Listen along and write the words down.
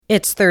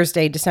It's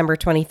Thursday, December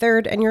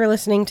 23rd, and you're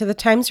listening to the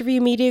Times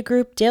Review Media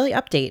Group Daily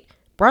Update,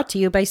 brought to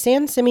you by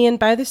San Simeon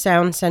by the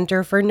Sound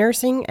Center for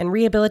Nursing and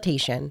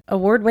Rehabilitation.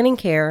 Award-winning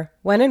care,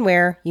 when and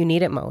where you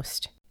need it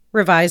most.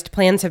 Revised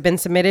plans have been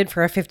submitted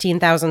for a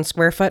 15,000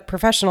 square foot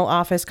professional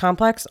office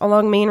complex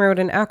along Main Road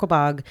in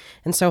Aquebogue,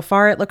 and so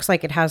far it looks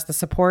like it has the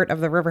support of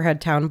the Riverhead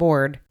Town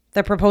Board.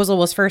 The proposal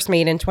was first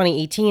made in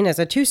 2018 as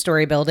a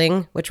two-story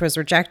building, which was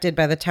rejected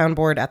by the town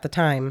board at the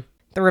time.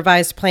 The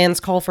revised plans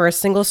call for a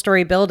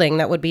single-story building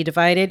that would be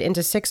divided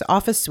into 6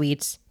 office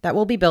suites that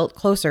will be built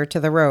closer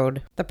to the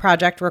road. The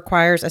project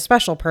requires a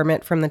special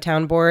permit from the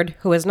town board,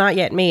 who has not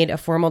yet made a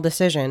formal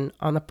decision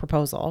on the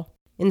proposal.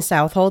 In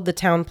Southold, the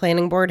town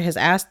planning board has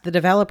asked the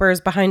developers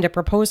behind a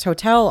proposed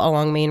hotel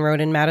along Main Road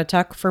in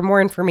Mattituck for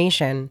more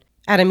information.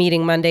 At a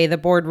meeting Monday, the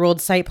board ruled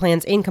site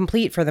plans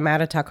incomplete for the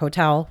Mattituck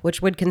Hotel,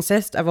 which would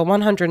consist of a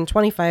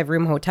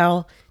 125-room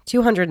hotel,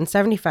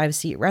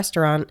 275-seat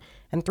restaurant,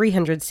 and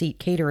 300-seat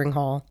catering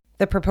hall.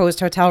 The proposed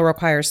hotel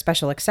requires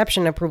special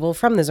exception approval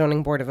from the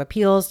Zoning Board of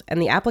Appeals,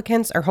 and the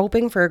applicants are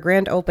hoping for a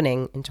grand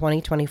opening in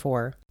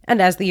 2024. And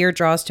as the year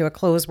draws to a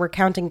close, we're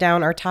counting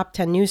down our top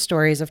 10 news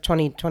stories of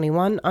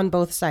 2021 on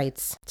both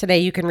sites. Today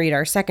you can read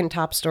our second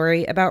top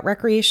story about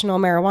recreational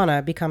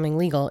marijuana becoming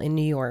legal in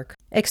New York.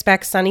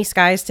 Expect sunny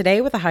skies today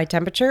with a high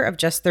temperature of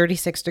just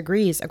 36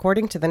 degrees,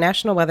 according to the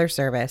National Weather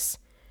Service.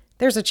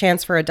 There's a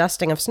chance for a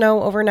dusting of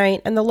snow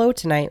overnight, and the low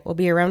tonight will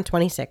be around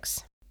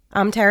 26.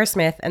 I'm Tara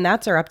Smith, and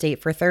that's our update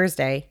for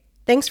Thursday.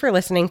 Thanks for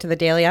listening to the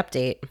Daily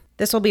Update.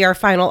 This will be our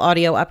final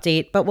audio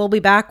update, but we'll be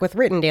back with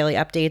written daily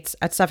updates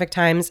at Suffolk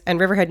Times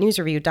and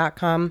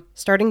RiverheadNewsReview.com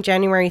starting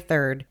January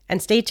 3rd,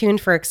 and stay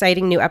tuned for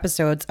exciting new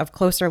episodes of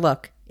Closer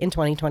Look in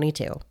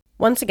 2022.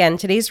 Once again,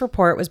 today's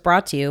report was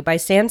brought to you by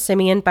San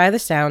Simeon by the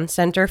Sound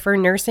Center for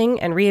Nursing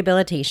and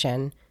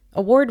Rehabilitation.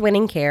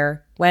 Award-winning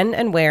care, when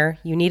and where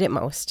you need it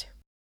most.